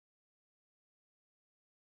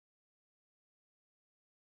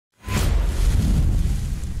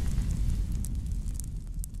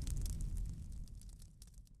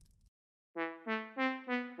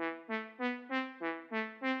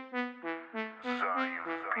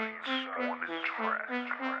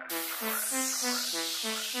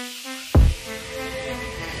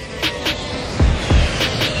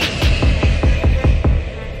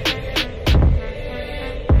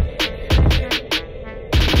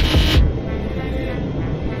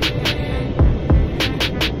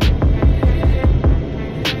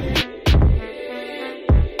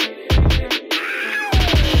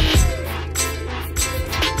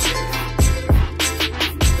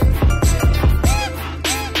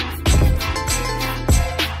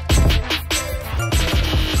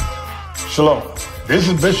Shalom. This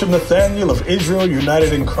is Bishop Nathaniel of Israel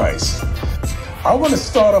United in Christ. I want to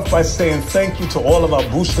start off by saying thank you to all of our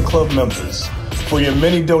Booster Club members for your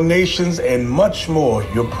many donations and much more,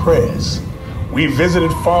 your prayers. We visited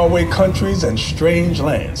faraway countries and strange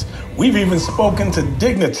lands. We've even spoken to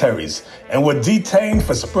dignitaries and were detained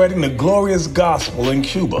for spreading the glorious gospel in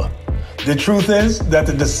Cuba. The truth is that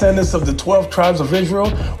the descendants of the 12 tribes of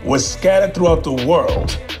Israel were scattered throughout the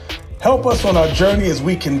world. Help us on our journey as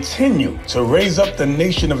we continue to raise up the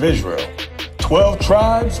nation of Israel. 12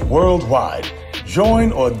 tribes worldwide.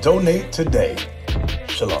 Join or donate today.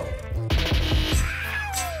 Shalom.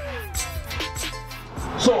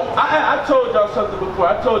 So I told y'all something before.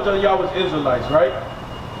 I told y'all was Israelites, right?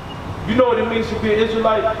 You know what it means to be an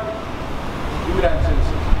Israelite? Give me that in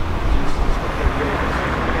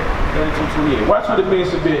 32:28. Watch what it means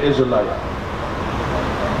to be an Israelite.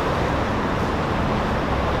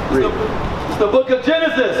 It's the book of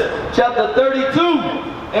Genesis, chapter 32,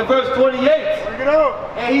 and verse 28. Bring it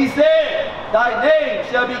up. And he said, thy name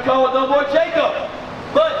shall be called no more Jacob,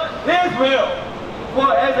 but Israel.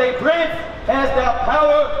 For as a prince hast thou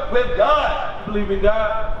power with God. You believe in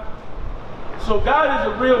God? So God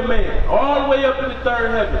is a real man, all the way up in the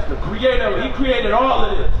third heavens, the creator. He created all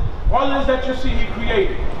of this. All of this that you see, he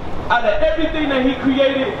created. Out of everything that he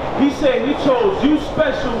created, he said he chose you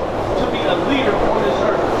special to be a leader on this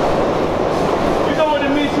earth. You know what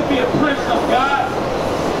it means to be a prince of God?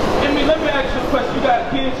 I mean, let me ask you a question. You got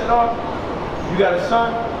kids at all? You got a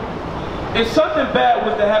son? If something bad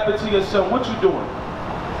was to happen to your son, what you doing?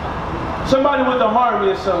 Somebody was to harm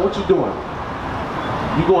your son, what you doing?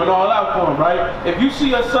 You going all out for him, right? If you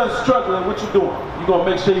see your son struggling, what you doing? You gonna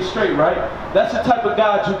make sure he's straight, right? That's the type of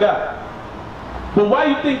God you got. But why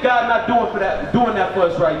you think God not doing that for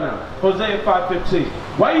us right now? Hosea 5:15.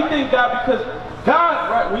 Why you think God? Because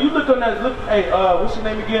God, right? When you look on that, look. Hey, what's your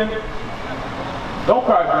name again? Don't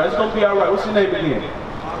cry, bro. It's gonna be all right. What's your name again?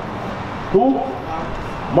 Who?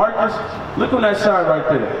 Marcus. Look on that sign right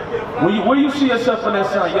there. Where you see yourself on that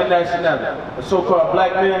sign, your nationality, a so-called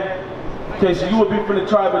black man. Okay, so you would be from the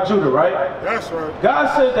tribe of Judah, right? That's right. God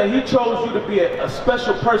says that he chose you to be a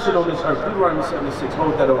special person on this earth. Deuteronomy 76,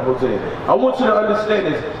 hold that on Hosea. I want you to understand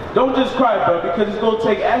this. Don't just cry, bro, because it's going to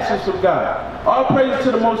take actions from God. All praise to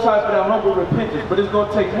the Most High for that humble repentance, but it's going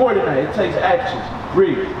to take more than that. It takes actions.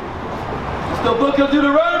 Read. It's the book of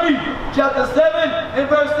Deuteronomy, chapter 7 and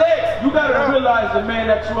verse 6. You got to realize the man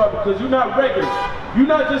that you are, because you're not regular. You're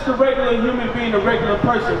not just a regular human being, a regular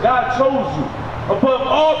person. God chose you above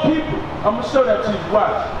all people. I'm going to show that to you.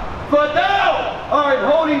 Watch. For thou art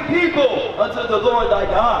holy people unto the Lord thy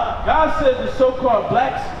God. God says the so-called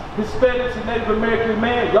blacks, Hispanics, and Native American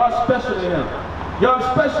man, y'all special to him. Y'all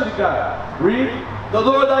special to God. Read. The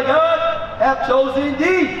Lord thy God hath chosen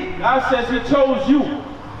thee. God says he chose you.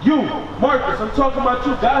 You, Marcus, I'm talking about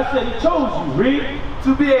you. God said he chose you. Read.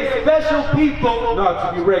 To be a special people. No,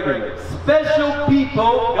 to be regular. Special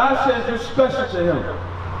people. God says you're special to him.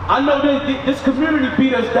 I know this community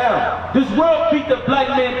beat us down. This world beat the black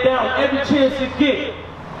man down every chance it gets.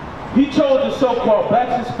 He chose the so-called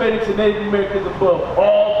blacks, Hispanics, and Native Americans above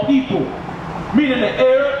all people. Meaning the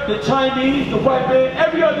Arab, the Chinese, the white man,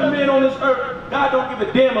 every other man on this earth, God don't give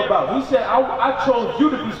a damn about. He said, I chose you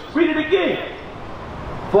to be. Read it again.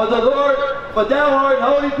 For thou art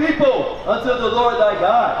holy people unto the Lord thy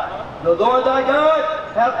God. The Lord thy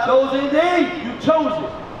God hath chosen thee. You chose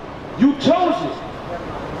it. You chose it.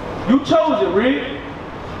 You chose it, read.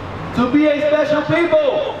 To be a special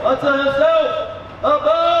people unto himself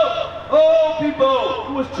above all people.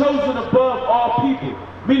 Who was chosen above all people.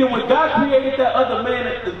 Meaning when God created that other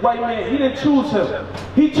man, the white man, he didn't choose him.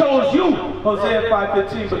 He chose you, Hosea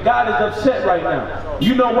 5:15, but God is upset right now.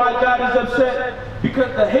 You know why God is upset?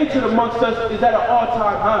 Because the hatred amongst us is at an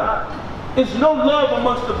all-time high. It's no love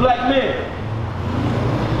amongst the black man.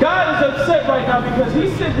 God is upset right now because he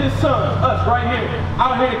sent his son, us right here,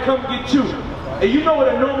 out here to come get you. And you know what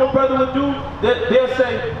a normal brother would do? They'll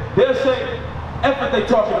say, F what they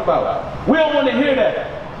talking about. We don't want to hear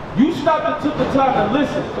that. You stopped and took the time to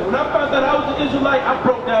listen. So when I found out I was an Israelite, I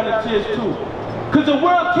broke down in tears too. Because the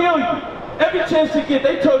world kill you. Every chance you get,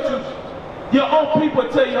 they told you, your own people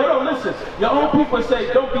tell you, hold on, listen. Your own people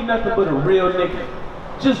say, don't be nothing but a real nigga.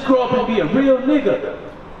 Just grow up and be a real nigga.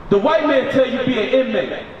 The white man tell you be an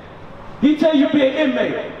inmate. He tell you be an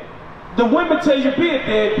inmate. The women tell you be a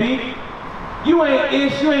deadbeat. You ain't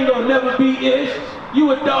ish, you ain't gonna never be ish.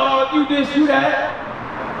 You a dog, you this, you that.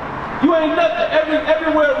 You ain't nothing.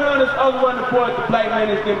 Everywhere around us, all around the board, the black man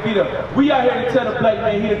is getting beat up. We out here to tell the black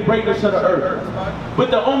man he the greatest of the earth. But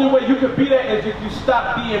the only way you can be that is if you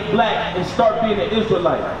stop being black and start being an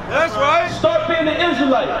Israelite. That's right. Start being an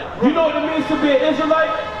Israelite. You know what it means to be an Israelite?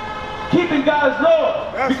 Keeping God's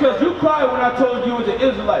law. Because you cried when I told you was an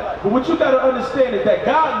Israelite. But what you got to understand is that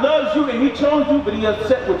God loves you and he chose you, but he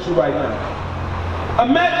upset with you right now.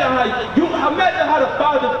 Imagine how the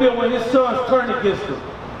father feels when his sons turn against him.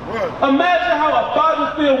 Imagine how a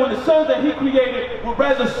father feels when the sons that he created would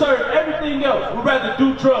rather serve everything else, would rather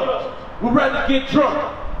do drugs, would rather get drunk,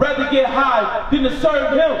 rather get high than to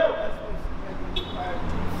serve him.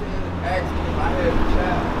 Asked me if I had a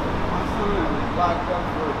child. My son was locked up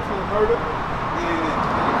for attempted murder and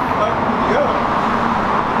fucked me up.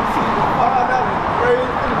 You see the father that was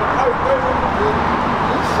raised in the right way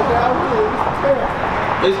this shit out here is terrible.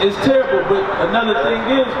 It's terrible, but another thing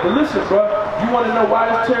is, but listen, bro, you want to know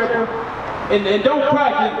why it's terrible? And don't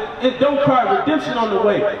cry, don't cry, redemption on the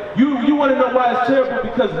way. You want to know why it's terrible?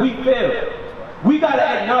 Because we failed. We got to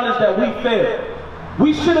acknowledge that we failed.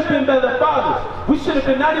 We should have been better fathers. We should have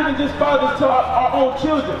been not even just fathers to our own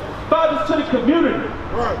children, fathers to the community.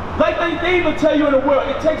 Like they even tell you in the world,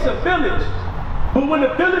 it takes a village. But when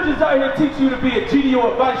the village is out here teaching you to be a GD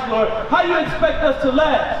or a vice lord, how you expect us to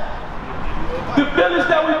last? The village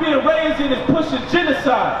that we're being raised in is pushing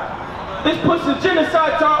genocide. It's pushing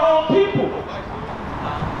genocide to our own people.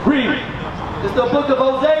 Read. It's the book of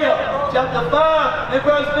Hosea, chapter 5 and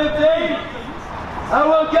verse 15. I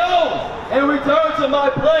will go and return to my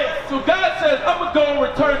place. So God says, I'm going to go and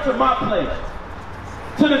return to my place.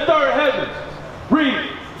 To the third heavens.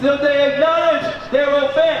 Read. Till they acknowledge their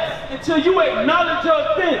offense. Until you acknowledge your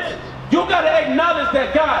offense. You got to acknowledge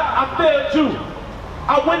that, God, I failed you.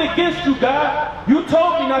 I went against you, God. You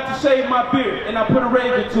told me not to shave my beard, and I put a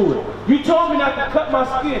razor to it. You told me not to cut my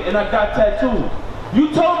skin, and I got tattoos.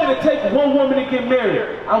 You told me to take one woman and get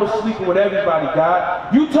married. I was sleeping with everybody,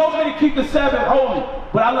 God. You told me to keep the Sabbath holy,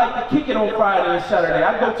 but I like to kick it on Friday and Saturday.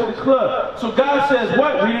 I go to the club. So God says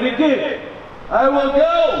what? Read it again. I will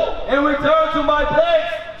go and return to my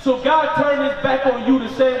place. So God turned his back on you the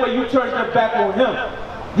same way you turned your back on him.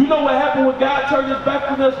 You know what happened when God turned his back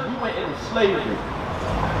on us? We went into slavery.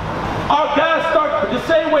 Our God started the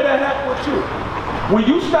same way that happened with you. When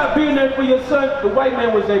you stopped being there for your son, the white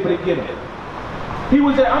man was able to get him. He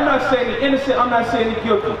was there. I'm not saying he's innocent, I'm not saying he's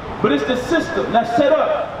guilty. But it's the system that's set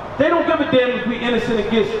up. They don't give a damn if we're innocent or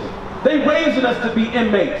guilty. They raising us to be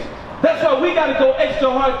inmates. That's why we got to go extra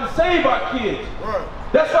hard to save our kids.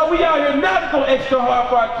 That's why we out here now to go extra hard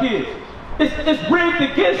for our kids. It's rigged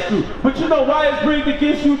against you. But you know why it's rigged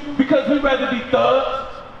against you? Because we'd rather be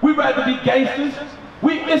thugs. We'd rather be gangsters.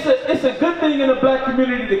 It's a good thing in the black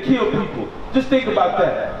community to kill people. Just think about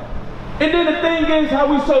that. And then the thing is,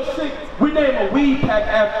 how we so sick, we name a weed pack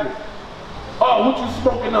after it. Oh, what you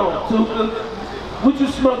smoking on? What you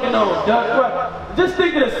smoking on, Doug? Just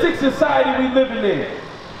think of the sick society we living in.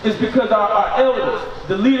 It's because our elders,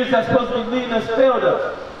 the leaders that's supposed to be leading us, failed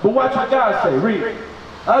us. But watch what God say. Read.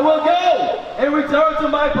 I will go and return to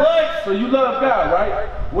my place. So you love God,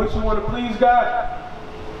 right? Wouldn't you want to please God?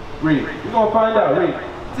 Read. You're going to find out. Read.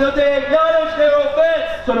 Till they acknowledge their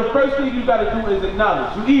offense. So the first thing you got to do is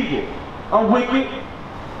acknowledge. You evil. I'm wicked.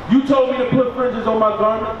 You told me to put fringes on my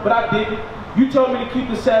garment, but I didn't. You told me to keep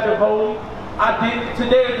the Sabbath holy. I didn't.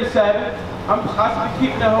 Today is the Sabbath. I'm supposed to be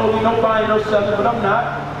keeping it holy, no buying, no selling, but I'm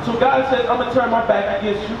not. So God says, I'm going to turn my back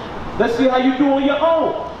against you. Let's see how you do on your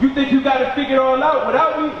own. You think you got to figure it all out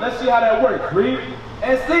without me? Let's see how that works. Read.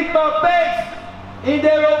 And seek my face in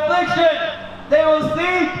their affliction. They will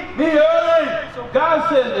seek me early. So God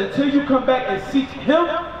says, until you come back and seek him,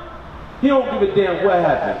 he don't give a damn what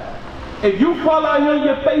happened. If you fall out here in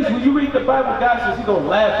your face when you read the Bible, God says he's going to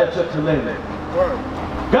laugh at your calamity.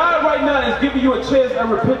 God right now is giving you a chance of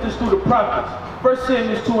repentance through the prophets. 1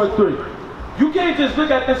 Samuel 2 and 3. You can't just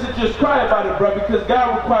look at this and just cry about it, bro, because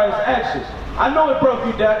God requires actions. I know it broke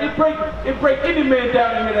you down. It break any man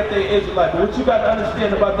down in here that they Israelite. But what you got to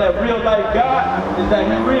understand about that real life God is that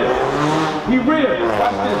he real. He real.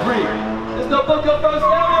 Watch this, read. It's the book of 1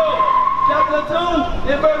 Samuel, chapter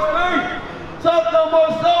 2 and verse 3. Talk no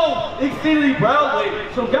more so, exceedingly proudly.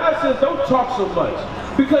 So God says, don't talk so much.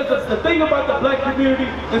 Because the thing about the black community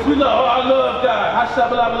is we love, I love God. Hasha,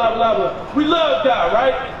 blah, blah, blah, blah. We love God,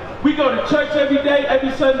 right? We go to church every day,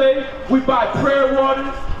 every Sunday. We buy prayer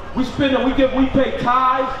waters. We pay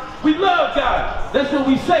tithes. We love God. That's what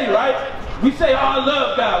we say, right? We say, oh, I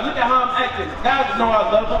love God. Look at how I'm acting. God know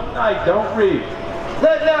I love him. No, you don't. Read.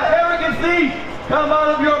 Let not arrogancy come out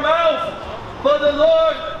of your mouth. For the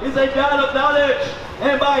Lord is a God of knowledge,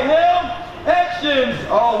 and by him actions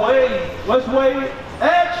always. What's way?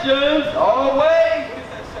 Actions always. What does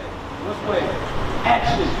that say? What's way?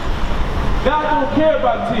 Actions. God don't care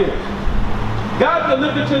about tears. God can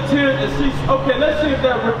look at your tears and see, okay, let's see if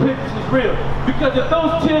that repentance is real. Because if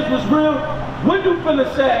those tears was real, when you feeling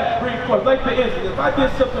sad, bring forth. Like for instance, if I did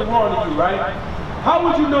something wrong to you, right? How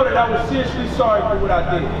would you know that I was seriously sorry for what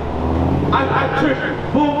I did? I trip you,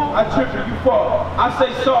 boom, I trip you, you fall. I say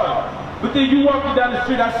sorry. But then you walking down the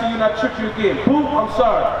street, I see you and I trip you again. Boom, I'm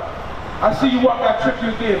sorry. I see you walk, I trip you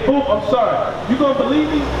again. Boom, I'm sorry. You gonna believe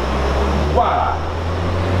me? Why?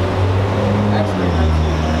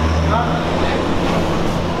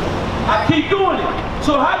 I keep doing it.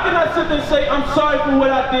 So how can I sit there and say I'm sorry for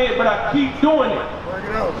what I did, but I keep doing it?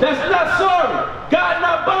 That's not sorry. God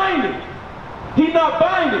not buying it. He not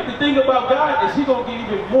buying it. The thing about God is he gonna get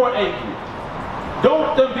even more angry.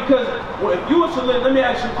 Don't, because well, if you was to let me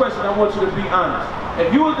ask you a question, I want you to be honest.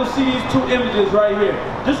 If you were to see these two images right here,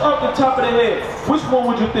 just off the top of the head, which one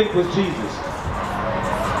would you think was Jesus?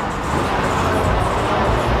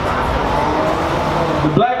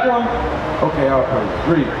 The black one? Okay, I'll pray.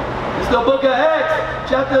 Read. It's the book of Acts,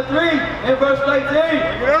 chapter 3, and verse 19.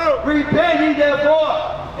 Repent ye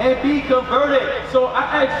therefore, and be converted. So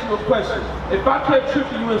I asked you a question. If I kept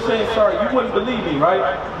tripping you and saying sorry, you wouldn't believe me,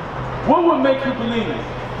 right? What would make you believe me?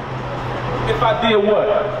 If I did what?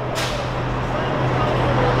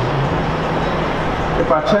 If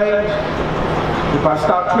I changed? If I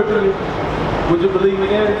stopped tripping you? Would you believe me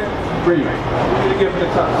then? Read. You need to give me the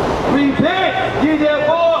time. Repent ye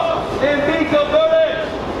therefore, and be converted.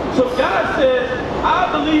 So God says,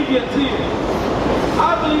 I believe your tears.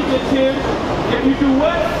 I believe your tears. If you do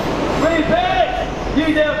what? Repent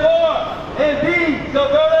ye therefore, and be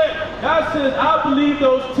converted. God says, I believe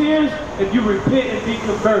those tears if you repent and be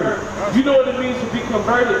converted. You know what it means to be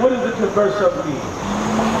converted? What does the convert something mean?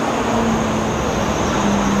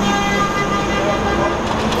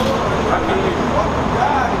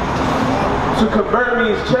 To convert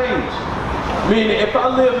means change. Meaning if I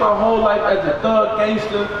live my whole life as a thug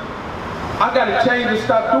gangster, I gotta change and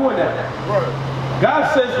stop doing that.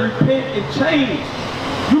 God says repent and change.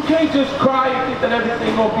 You can't just cry and think that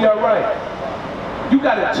everything's gonna be alright. You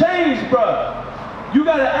gotta change, bro. You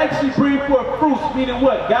gotta actually bring forth fruits, meaning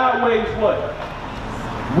what? God weighs what?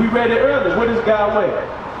 We read it earlier. What does God weigh?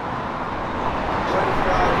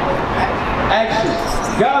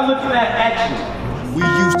 Action. God looking at action. We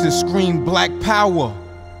used to scream black power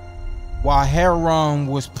while heroin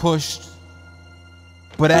was pushed.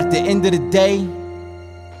 But at the end of the day,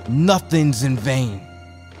 nothing's in vain.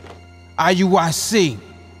 IUIC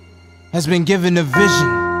has been given a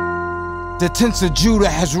vision. The tents of Judah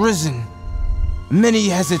has risen. Many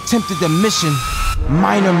has attempted the mission.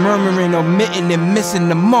 Minor murmuring, omitting, and missing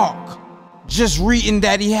the mark. Just reading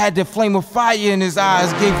that he had the flame of fire in his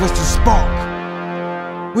eyes gave us the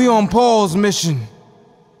spark. We on Paul's mission.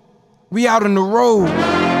 We out on the road,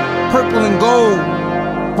 purple and gold.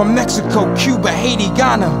 From Mexico, Cuba, Haiti,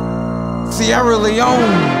 Ghana, Sierra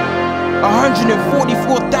Leone.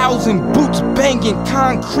 144,000 boots banging,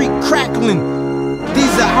 concrete crackling.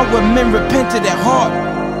 These are our men repented at heart.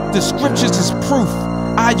 The scriptures is proof.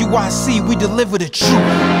 IUIC, we deliver the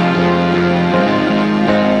truth.